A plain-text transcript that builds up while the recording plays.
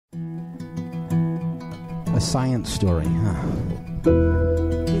science story, huh?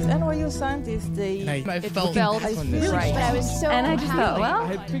 These NYU scientists, I felt right. But I was so And I just thought, well, I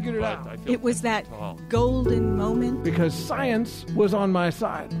had figured it out. It was that golden moment. Because science was on my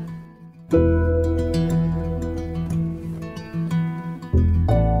side.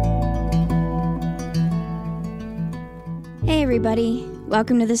 Hey everybody,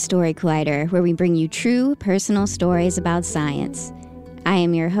 welcome to the Story Collider, where we bring you true personal stories about science. I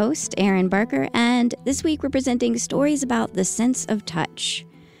am your host, Erin Barker, and this week we're presenting stories about the sense of touch.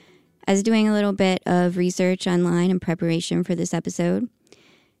 I was doing a little bit of research online in preparation for this episode.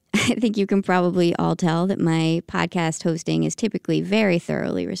 I think you can probably all tell that my podcast hosting is typically very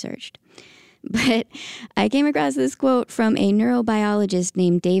thoroughly researched. But I came across this quote from a neurobiologist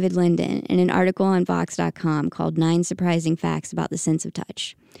named David Linden in an article on Vox.com called 9 Surprising Facts About the Sense of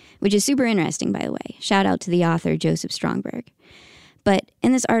Touch, which is super interesting, by the way. Shout out to the author, Joseph Strongberg. But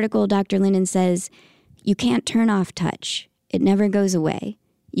in this article, Dr. Linden says, you can't turn off touch. It never goes away.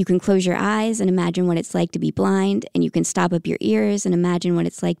 You can close your eyes and imagine what it's like to be blind, and you can stop up your ears and imagine what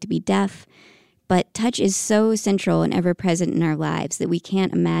it's like to be deaf. But touch is so central and ever-present in our lives that we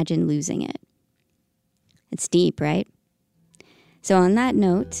can't imagine losing it. It's deep, right? So on that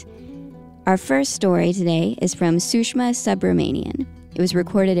note, our first story today is from Sushma Subramanian. It was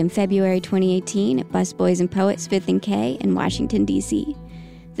recorded in February 2018 at Busboys and Poets 5th and K in Washington, D.C.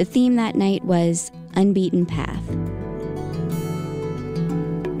 The theme that night was Unbeaten Path.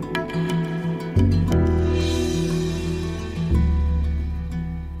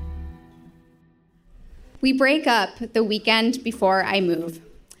 We break up the weekend before I move.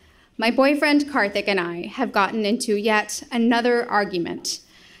 My boyfriend Karthik and I have gotten into yet another argument,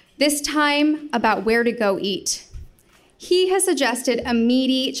 this time about where to go eat. He has suggested a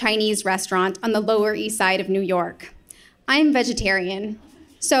meaty Chinese restaurant on the Lower East Side of New York. I'm vegetarian,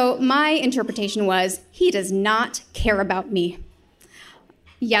 so my interpretation was he does not care about me.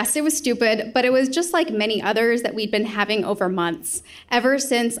 Yes, it was stupid, but it was just like many others that we'd been having over months, ever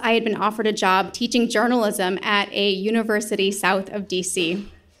since I had been offered a job teaching journalism at a university south of DC.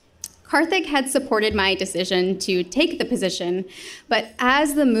 Karthik had supported my decision to take the position, but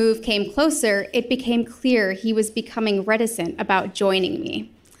as the move came closer, it became clear he was becoming reticent about joining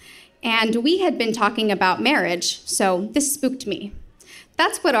me. And we had been talking about marriage, so this spooked me.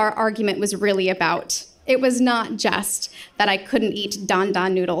 That's what our argument was really about. It was not just that I couldn't eat don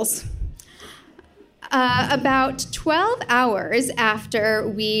don noodles. About 12 hours after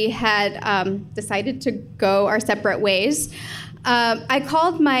we had decided to go our separate ways, I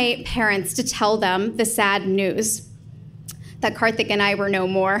called my parents to tell them the sad news that Karthik and I were no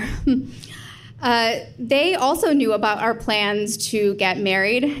more. They also knew about our plans to get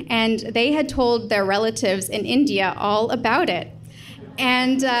married, and they had told their relatives in India all about it.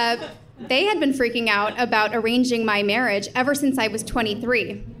 And they had been freaking out about arranging my marriage ever since I was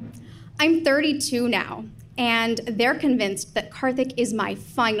 23. I'm 32 now, and they're convinced that Karthik is my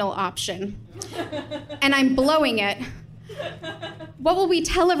final option. And I'm blowing it. What will we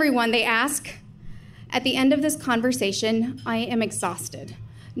tell everyone, they ask? At the end of this conversation, I am exhausted.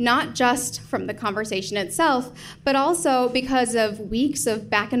 Not just from the conversation itself, but also because of weeks of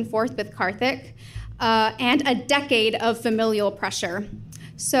back and forth with Karthik and a decade of familial pressure.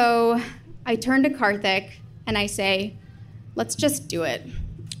 So I turn to Karthik and I say, let's just do it.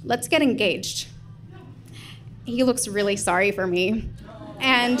 Let's get engaged. He looks really sorry for me.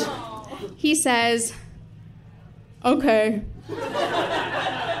 And he says, okay.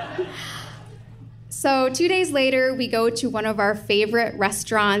 So 2 days later, we go to one of our favorite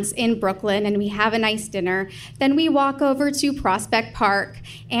restaurants in Brooklyn and we have a nice dinner. Then we walk over to Prospect Park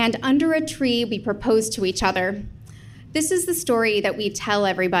and under a tree, we propose to each other. This is the story that we tell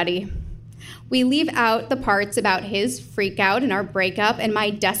everybody. We leave out the parts about his freak out and our breakup and my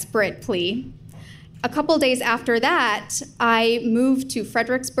desperate plea. A couple days after that, I moved to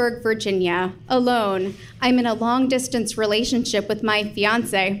Fredericksburg, Virginia, alone. I'm in a long-distance relationship with my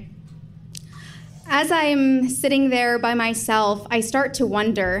fiancé. As I'm sitting there by myself, I start to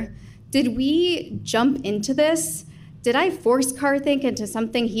wonder, did we jump into this? Did I force Karthik into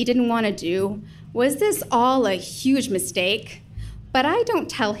something he didn't want to do? Was this all a huge mistake? But I don't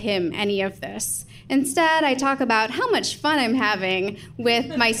tell him any of this. Instead, I talk about how much fun I'm having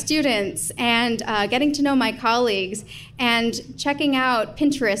with my students and getting to know my colleagues and checking out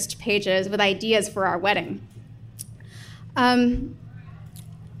Pinterest pages with ideas for our wedding.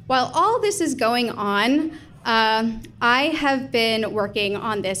 While all this is going on, I have been working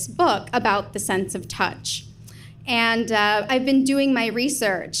on this book about the sense of touch. And I've been doing my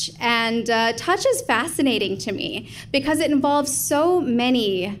research, and touch is fascinating to me because it involves so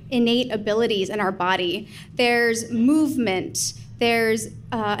many innate abilities in our body. There's movement, there's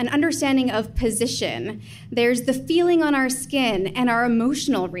an understanding of position, there's the feeling on our skin and our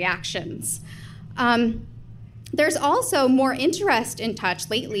emotional reactions. There's also more interest in touch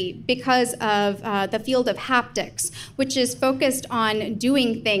lately because of the field of haptics, which is focused on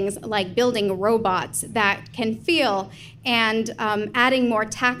doing things like building robots that can feel and adding more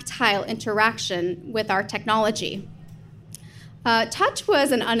tactile interaction with our technology. Touch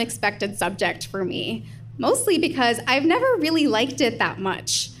was an unexpected subject for me, mostly because I've never really liked it that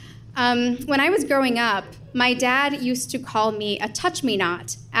much. When I was growing up, my dad used to call me a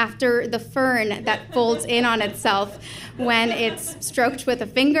touch-me-not after the fern that folds in on itself when it's stroked with a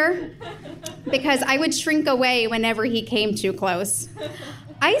finger, because I would shrink away whenever he came too close.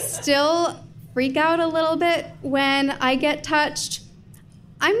 I still freak out a little bit when I get touched.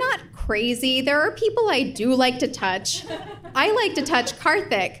 I'm not crazy. There are people I do like to touch. I like to touch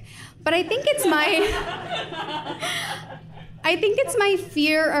Karthik, but I think it's my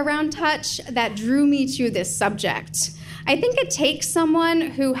fear around touch that drew me to this subject. I think it takes someone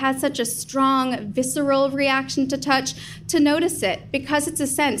who has such a strong, visceral reaction to touch to notice it, because it's a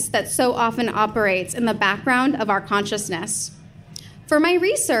sense that so often operates in the background of our consciousness. For my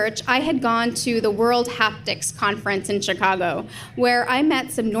research, I had gone to the World Haptics Conference in Chicago, where I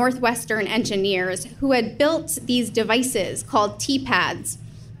met some Northwestern engineers who had built these devices called T-pads.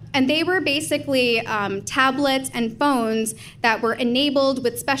 And they were basically tablets and phones that were enabled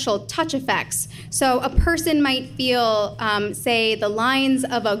with special touch effects. So a person might feel, say, the lines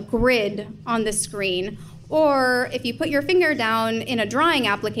of a grid on the screen, or if you put your finger down in a drawing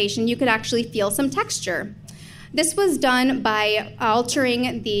application, you could actually feel some texture. This was done by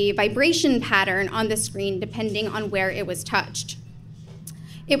altering the vibration pattern on the screen depending on where it was touched.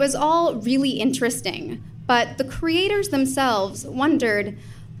 It was all really interesting, but the creators themselves wondered,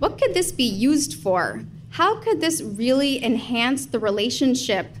 what could this be used for? How could this really enhance the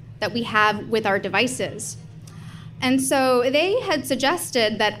relationship that we have with our devices? And so they had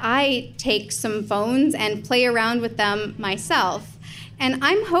suggested that I take some phones and play around with them myself. And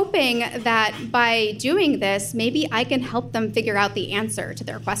I'm hoping that by doing this, maybe I can help them figure out the answer to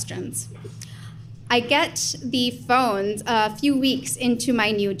their questions. I get the phones a few weeks into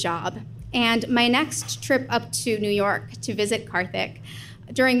my new job, and my next trip up to New York to visit Karthik,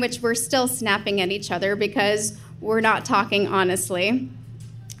 during which we're still snapping at each other because we're not talking honestly.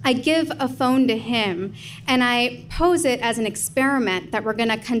 I give a phone to him, and I pose it as an experiment that we're going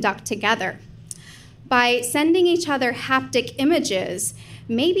to conduct together. By sending each other haptic images,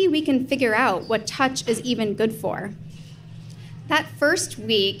 maybe we can figure out what touch is even good for. That first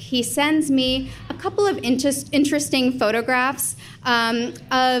week, he sends me a couple of interesting photographs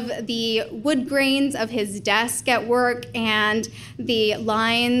of the wood grains of his desk at work and the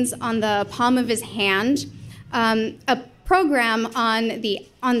lines on the palm of his hand. A program on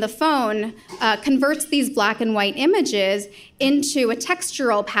the phone converts these black and white images into a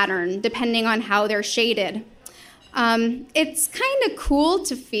textural pattern depending on how they're shaded. It's kind of cool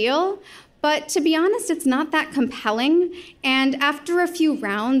to feel, but to be honest, it's not that compelling. And after a few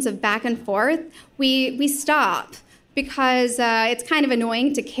rounds of back and forth, we stop because it's kind of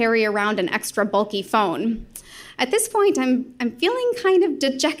annoying to carry around an extra bulky phone. At this point, I'm feeling kind of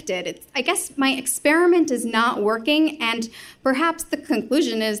dejected. I guess my experiment is not working, and perhaps the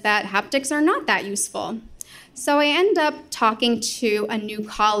conclusion is that haptics are not that useful. So I end up talking to a new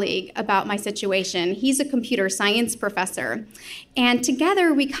colleague about my situation. He's a computer science professor. And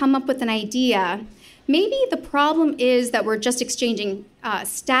together we come up with an idea. Maybe the problem is that we're just exchanging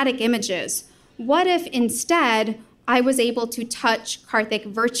static images. What if instead I was able to touch Karthik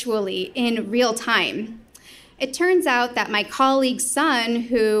virtually in real time? It turns out that my colleague's son,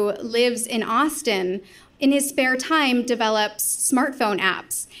 who lives in Austin, in his spare time develops smartphone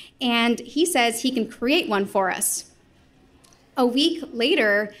apps, and he says he can create one for us. A week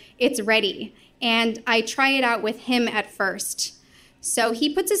later, it's ready, and I try it out with him at first. So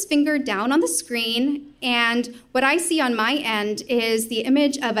he puts his finger down on the screen, and what I see on my end is the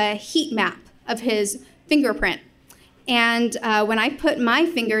image of a heat map of his fingerprint. And when I put my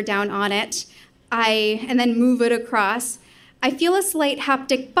finger down on it, and then move it across, I feel a slight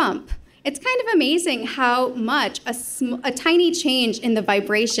haptic bump. It's kind of amazing how much a tiny change in the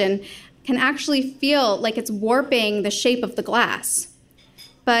vibration can actually feel like it's warping the shape of the glass.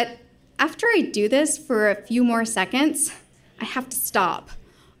 But after I do this for a few more seconds, I have to stop.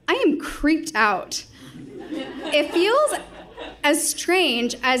 I am creeped out. It feels as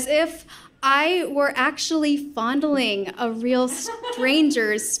strange as if I were actually fondling a real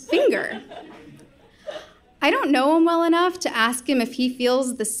stranger's finger. I don't know him well enough to ask him if he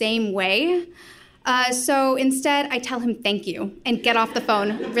feels the same way. So instead, I tell him thank you and get off the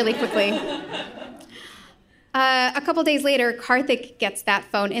phone really quickly. A couple days later, Karthik gets that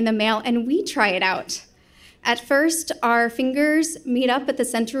phone in the mail, and we try it out. At first, our fingers meet up at the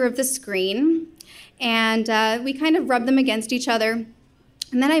center of the screen, and we kind of rub them against each other.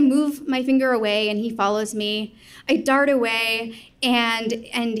 And then I move my finger away, and he follows me. I dart away, and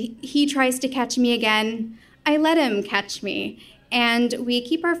he tries to catch me again. I let him catch me. And we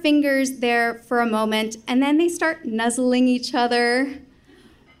keep our fingers there for a moment, and then they start nuzzling each other.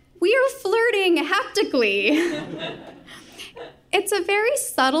 We are flirting haptically. It's a very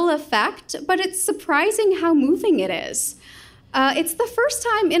subtle effect, but it's surprising how moving it is. It's the first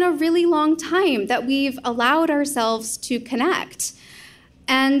time in a really long time that we've allowed ourselves to connect.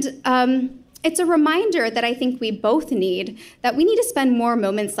 And it's a reminder that I think we both need, that we need to spend more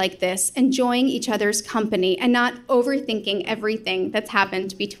moments like this, enjoying each other's company and not overthinking everything that's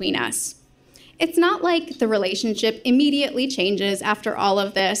happened between us. It's not like the relationship immediately changes after all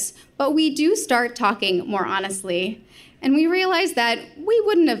of this, but we do start talking more honestly. And we realize that we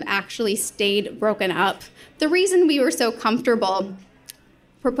wouldn't have actually stayed broken up. The reason we were so comfortable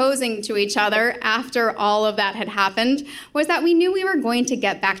proposing to each other after all of that had happened was that we knew we were going to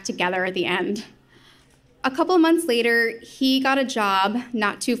get back together at the end. A couple of months later, he got a job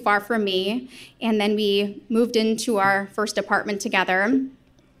not too far from me, and then we moved into our first apartment together.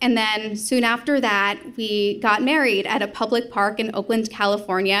 And then soon after that, we got married at a public park in Oakland,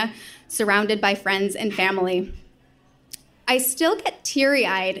 California, surrounded by friends and family. I still get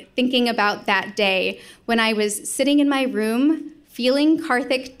teary-eyed thinking about that day when I was sitting in my room feeling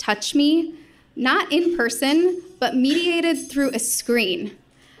Karthik touch me, not in person, but mediated through a screen.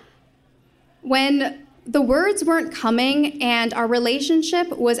 When the words weren't coming and our relationship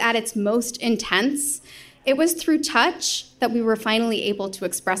was at its most intense, it was through touch that we were finally able to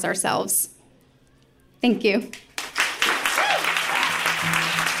express ourselves. Thank you.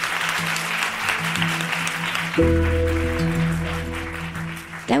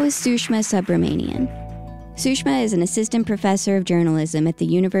 That was Sushma Subramanian. Sushma is an assistant professor of journalism at the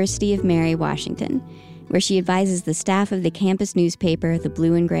University of Mary, Washington, where she advises the staff of the campus newspaper, the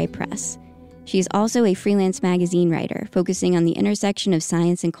Blue and Gray Press. She is also a freelance magazine writer, focusing on the intersection of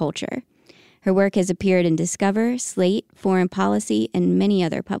science and culture. Her work has appeared in Discover, Slate, Foreign Policy, and many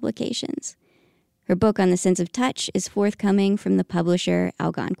other publications. Her book on the sense of touch is forthcoming from the publisher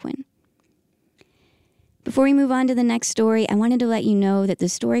Algonquin. Before we move on to the next story, I wanted to let you know that the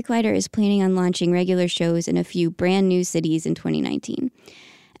Story Collider is planning on launching regular shows in a few brand new cities in 2019.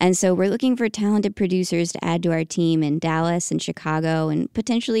 And so we're looking for talented producers to add to our team in Dallas and Chicago and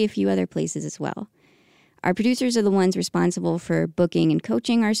potentially a few other places as well. Our producers are the ones responsible for booking and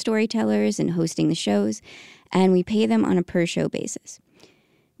coaching our storytellers and hosting the shows, and we pay them on a per-show basis.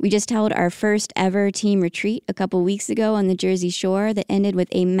 We just held our first ever team retreat a couple weeks ago on the Jersey Shore that ended with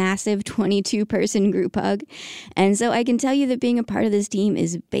a massive 22-person group hug. And so I can tell you that being a part of this team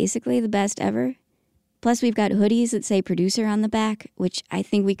is basically the best ever. Plus, we've got hoodies that say producer on the back, which I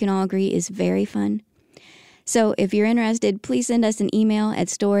think we can all agree is very fun. So if you're interested, please send us an email at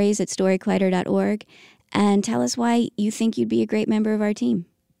stories@storycollider.org and tell us why you think you'd be a great member of our team.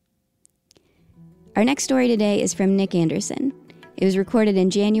 Our next story today is from Nick Anderson. It was recorded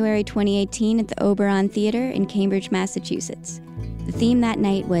in January 2018 at the Oberon Theater in Cambridge, Massachusetts. The theme that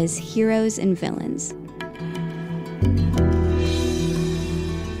night was Heroes and Villains.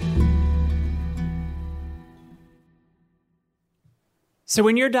 So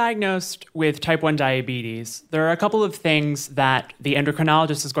when you're diagnosed with type 1 diabetes, there are a couple of things that the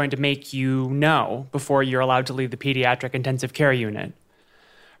endocrinologist is going to make you know before you're allowed to leave the pediatric intensive care unit.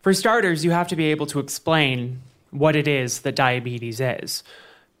 For starters, you have to be able to explain what it is that diabetes is.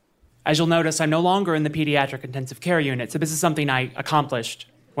 As you'll notice, I'm no longer in the pediatric intensive care unit, so this is something I accomplished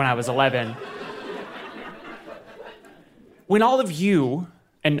when I was 11. When all of you,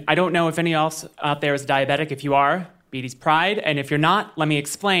 and I don't know if any else out there is diabetic, if you are, diabetes pride, and if you're not, let me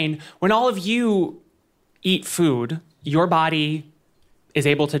explain. When all of you eat food, your body is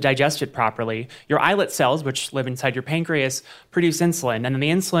able to digest it properly. Your islet cells, which live inside your pancreas, produce insulin, and then the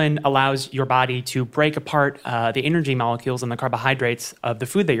insulin allows your body to break apart the energy molecules and the carbohydrates of the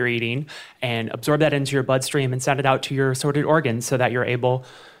food that you're eating and absorb that into your bloodstream and send it out to your assorted organs so that you're able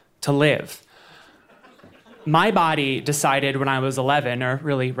to live. My body decided when I was 11, or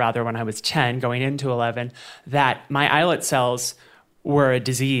really rather when I was 10, going into 11, that my islet cells were a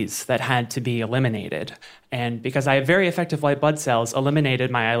disease that had to be eliminated. And because I have very effective white blood cells,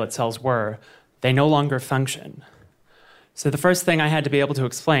 eliminated my islet cells were, they no longer function. So the first thing I had to be able to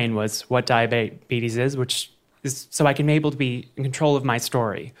explain was what diabetes is, which is so I can be able to be in control of my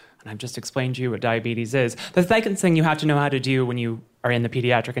story. And I've just explained to you what diabetes is. The second thing you have to know how to do when you are in the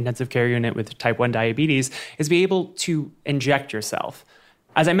pediatric intensive care unit with type 1 diabetes is be able to inject yourself.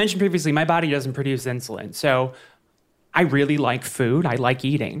 As I mentioned previously, my body doesn't produce insulin. So I really like food. I like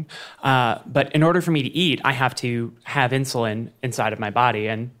eating. But in order for me to eat, I have to have insulin inside of my body,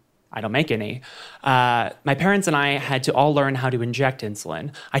 and I don't make any. My parents and I had to all learn how to inject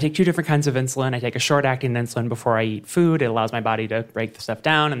insulin. I take 2 different kinds of insulin. I take a short-acting insulin before I eat food. It allows my body to break the stuff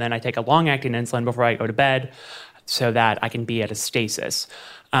down. And then I take a long-acting insulin before I go to bed so that I can be at a stasis.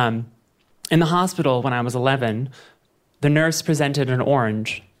 In the hospital when I was 11, the nurse presented an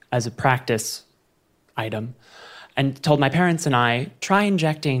orange as a practice item and told my parents and I, try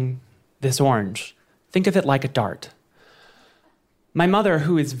injecting this orange. Think of it like a dart. My mother,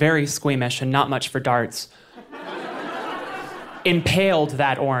 who is very squeamish and not much for darts, impaled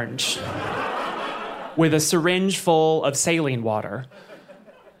that orange with a syringe full of saline water.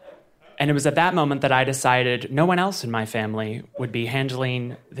 And it was at that moment that I decided no one else in my family would be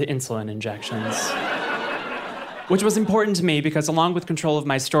handling the insulin injections. Which was important to me because along with control of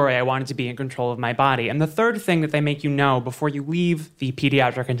my story, I wanted to be in control of my body. And the third thing that they make you know before you leave the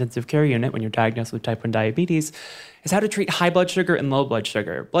pediatric intensive care unit when you're diagnosed with type 1 diabetes is how to treat high blood sugar and low blood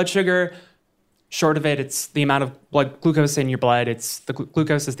sugar. Blood sugar, short of it, it's the amount of blood glucose in your blood. It's the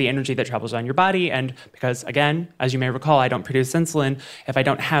glucose is the energy that travels around your body. And because, again, as you may recall, I don't produce insulin, if I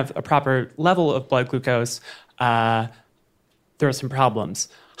don't have a proper level of blood glucose, there are some problems.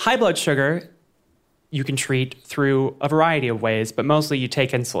 High blood sugar you can treat through a variety of ways, but mostly you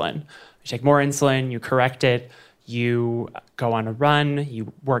take insulin. You take more insulin, you correct it, you go on a run,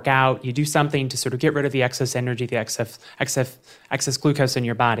 you work out, you do something to sort of get rid of the excess energy, the excess glucose in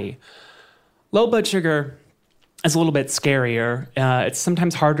your body. Low blood sugar is a little bit scarier. It's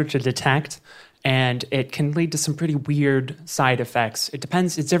sometimes harder to detect, and it can lead to some pretty weird side effects. It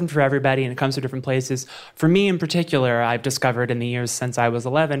depends, it's different for everybody, and it comes to different places. For me in particular, I've discovered in the years since I was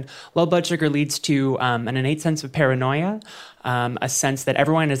 11, low blood sugar leads to an innate sense of paranoia, a sense that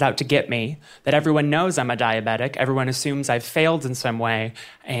everyone is out to get me, that everyone knows I'm a diabetic, everyone assumes I've failed in some way,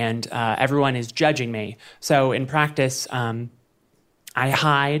 and everyone is judging me. So in practice, I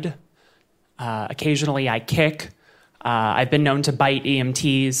hide, occasionally I kick, I've been known to bite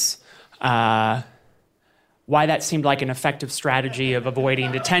EMTs. Why that seemed like an effective strategy of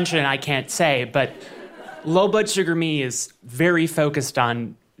avoiding detention, I can't say, but low blood sugar me is very focused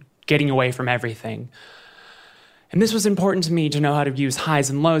on getting away from everything. And this was important to me to know how to use highs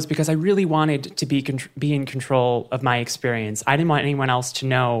and lows because I really wanted to be in control of my experience. I didn't want anyone else to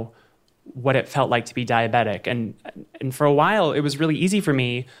know what it felt like to be diabetic. And for a while, it was really easy for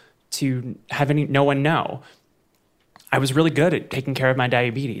me to have no one know. I was really good at taking care of my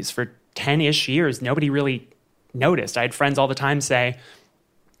diabetes. For 10-ish years, nobody really noticed. I had friends all the time say,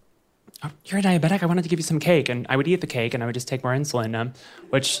 oh, you're a diabetic? I wanted to give you some cake. And I would eat the cake and I would just take more insulin,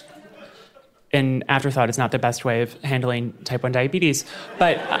 which in afterthought is not the best way of handling type 1 diabetes.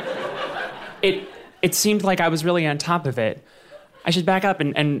 But it seemed like I was really on top of it. I should back up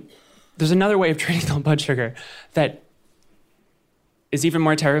and there's another way of treating low blood sugar that is even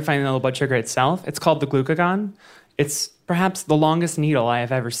more terrifying than low blood sugar itself. It's called the glucagon. It's perhaps the longest needle I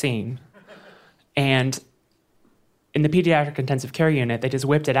have ever seen. And in the pediatric intensive care unit, they just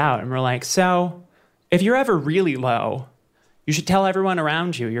whipped it out and were like, so if you're ever really low, you should tell everyone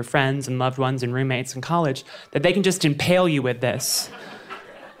around you, your friends and loved ones and roommates in college, that they can just impale you with this.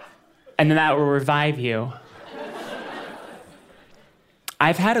 And then that will revive you.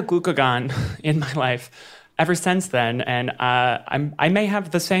 I've had a glucagon in my life ever since then, and I may have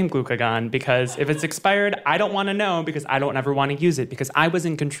the same glucagon because if it's expired, I don't want to know because I don't ever want to use it because I was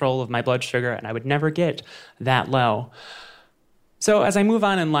in control of my blood sugar and I would never get that low. So as I move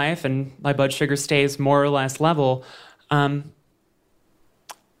on in life and my blood sugar stays more or less level,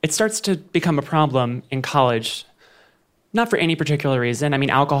 it starts to become a problem in college, not for any particular reason. I mean,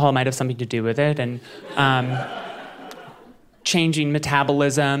 alcohol might have something to do with it, and changing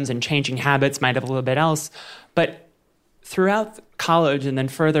metabolisms and changing habits might have a little bit else. But throughout college and then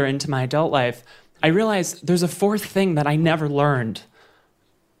further into my adult life, I realized there's a fourth thing that I never learned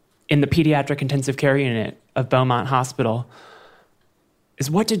in the pediatric intensive care unit of Beaumont Hospital, is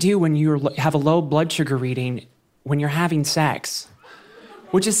what to do when you have a low blood sugar reading when you're having sex,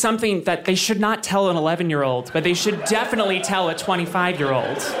 which is something that they should not tell an 11-year-old, but they should definitely tell a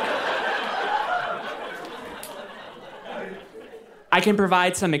 25-year-old. I can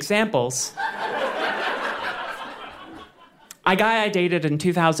provide some examples. A guy I dated in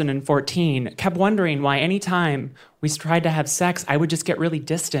 2014 kept wondering why any time we tried to have sex, I would just get really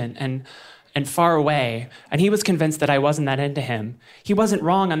distant and far away. And he was convinced that I wasn't that into him. He wasn't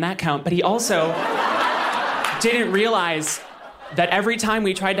wrong on that count, but he also didn't realize that every time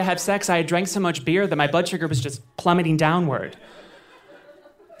we tried to have sex, I had drank so much beer that my blood sugar was just plummeting downward.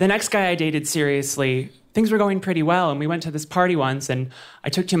 The next guy I dated seriously, things were going pretty well, and we went to this party once, and I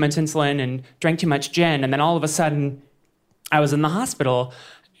took too much insulin and drank too much gin, and then all of a sudden, I was in the hospital,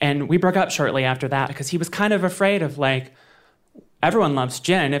 and we broke up shortly after that because he was kind of afraid of, like, everyone loves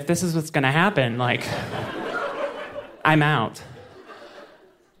gin. If this is what's going to happen, like, I'm out.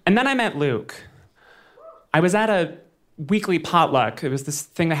 And then I met Luke. I was at a weekly potluck. It was this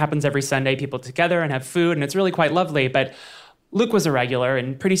thing that happens every Sunday, people together and have food, and it's really quite lovely. But Luke was a regular,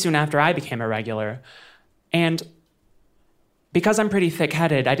 and pretty soon after I became a regular. And because I'm pretty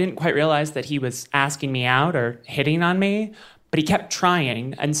thick-headed, I didn't quite realize that he was asking me out or hitting on me, but he kept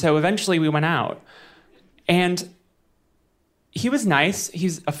trying, and so eventually we went out. And he was nice.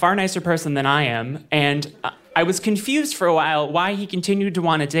 He's a far nicer person than I am, and I was confused for a while why he continued to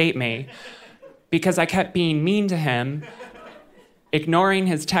want to date me, because I kept being mean to him, ignoring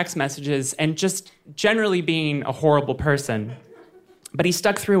his text messages, and just generally being a horrible person. But he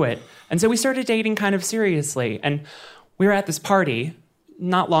stuck through it, and so we started dating kind of seriously, and we were at this party,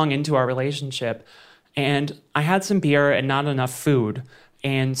 not long into our relationship, and I had some beer and not enough food.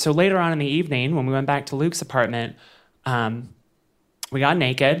 And so later on in the evening, when we went back to Luke's apartment, we got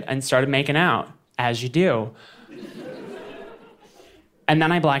naked and started making out, as you do. And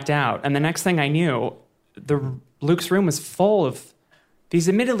then I blacked out. And the next thing I knew, Luke's room was full of these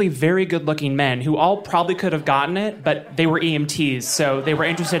admittedly very good-looking men who all probably could have gotten it, but they were EMTs, so they were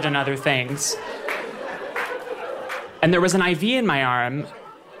interested in other things. And there was an IV in my arm,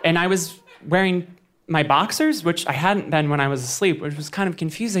 and I was wearing my boxers, which I hadn't been when I was asleep, which was kind of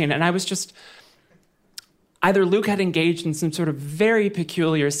confusing. And I was just... Either Luke had engaged in some sort of very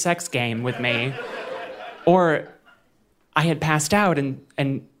peculiar sex game with me, or I had passed out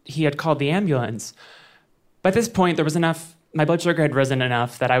and he had called the ambulance. By this point, there was enough... My blood sugar had risen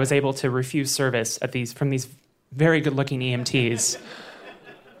enough that I was able to refuse service from these very good-looking EMTs.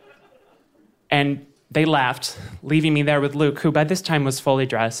 And they left, leaving me there with Luke, who by this time was fully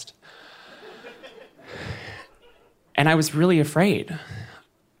dressed. And I was really afraid.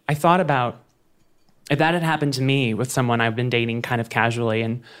 I thought about if that had happened to me with someone I've been dating kind of casually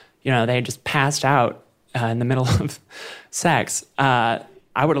and, they had just passed out in the middle of sex, I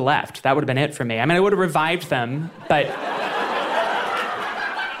would have left. That would have been it for me. I mean, I would have revived them, but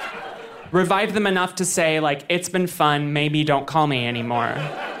revived them enough to say, like, it's been fun, maybe don't call me anymore.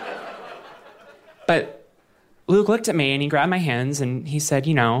 But Luke looked at me and he grabbed my hands and he said,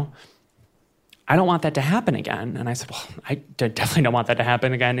 I don't want that to happen again. And I said, well, I definitely don't want that to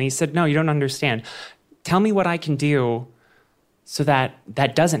happen again. And he said, no, you don't understand. Tell me what I can do so that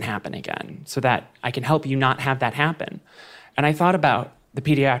that doesn't happen again, so that I can help you not have that happen. And I thought about the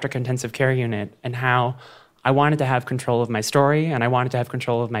pediatric intensive care unit and how I wanted to have control of my story and I wanted to have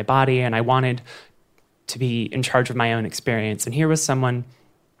control of my body and I wanted to be in charge of my own experience. And here was someone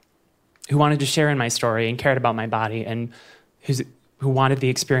who wanted to share in my story and cared about my body and who wanted the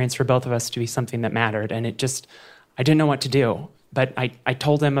experience for both of us to be something that mattered. And I didn't know what to do. But I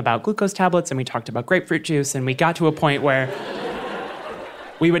told him about glucose tablets and we talked about grapefruit juice and we got to a point where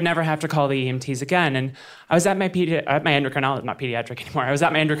we would never have to call the EMTs again. And I was at my endocrinologist, not pediatric anymore. I was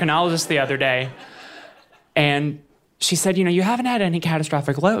at my endocrinologist the other day and she said, you haven't had any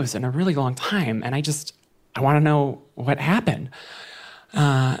catastrophic lows in a really long time. And I want to know what happened.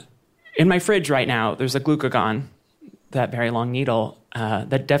 In my fridge right now, there's a glucagon, that very long needle,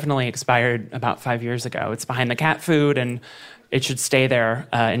 that definitely expired about 5 years ago. It's behind the cat food, and it should stay there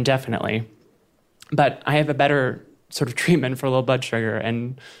indefinitely. But I have a better sort of treatment for low blood sugar,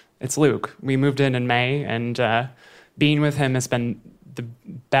 and it's Luke. We moved in May, and being with him has been the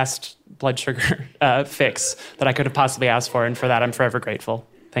best blood sugar fix that I could have possibly asked for, and for that I'm forever grateful.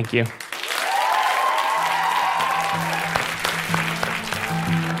 Thank you.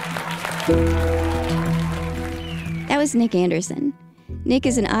 That was Nick Anderson. Nick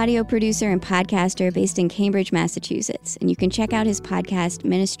is an audio producer and podcaster based in Cambridge, Massachusetts, and you can check out his podcast,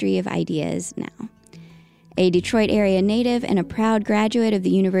 Ministry of Ideas, now. A Detroit area native and a proud graduate of the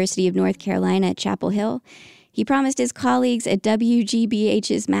University of North Carolina at Chapel Hill, he promised his colleagues at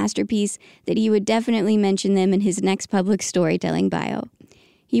WGBH's Masterpiece that he would definitely mention them in his next public storytelling bio.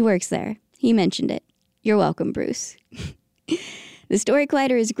 He works there. He mentioned it. You're welcome, Bruce. The Story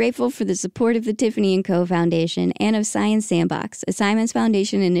Collider is grateful for the support of the Tiffany & Co. Foundation and of Science Sandbox, a Simons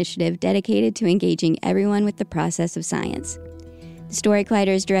Foundation initiative dedicated to engaging everyone with the process of science. The Story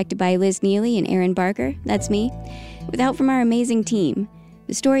Collider is directed by Liz Neely and Aaron Barker, that's me, with help from our amazing team.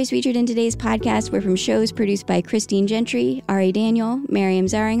 The stories featured in today's podcast were from shows produced by Christine Gentry, Ari Daniel, Miriam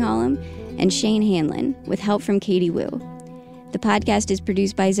Zaringholm, and Shane Hanlon, with help from Katie Wu. The podcast is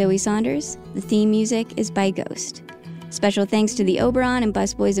produced by Zoe Saunders. The theme music is by Ghost. Special thanks to the Oberon and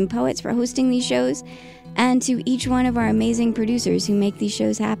Busboys and Poets for hosting these shows, and to each one of our amazing producers who make these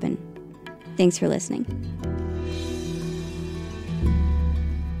shows happen. Thanks for listening.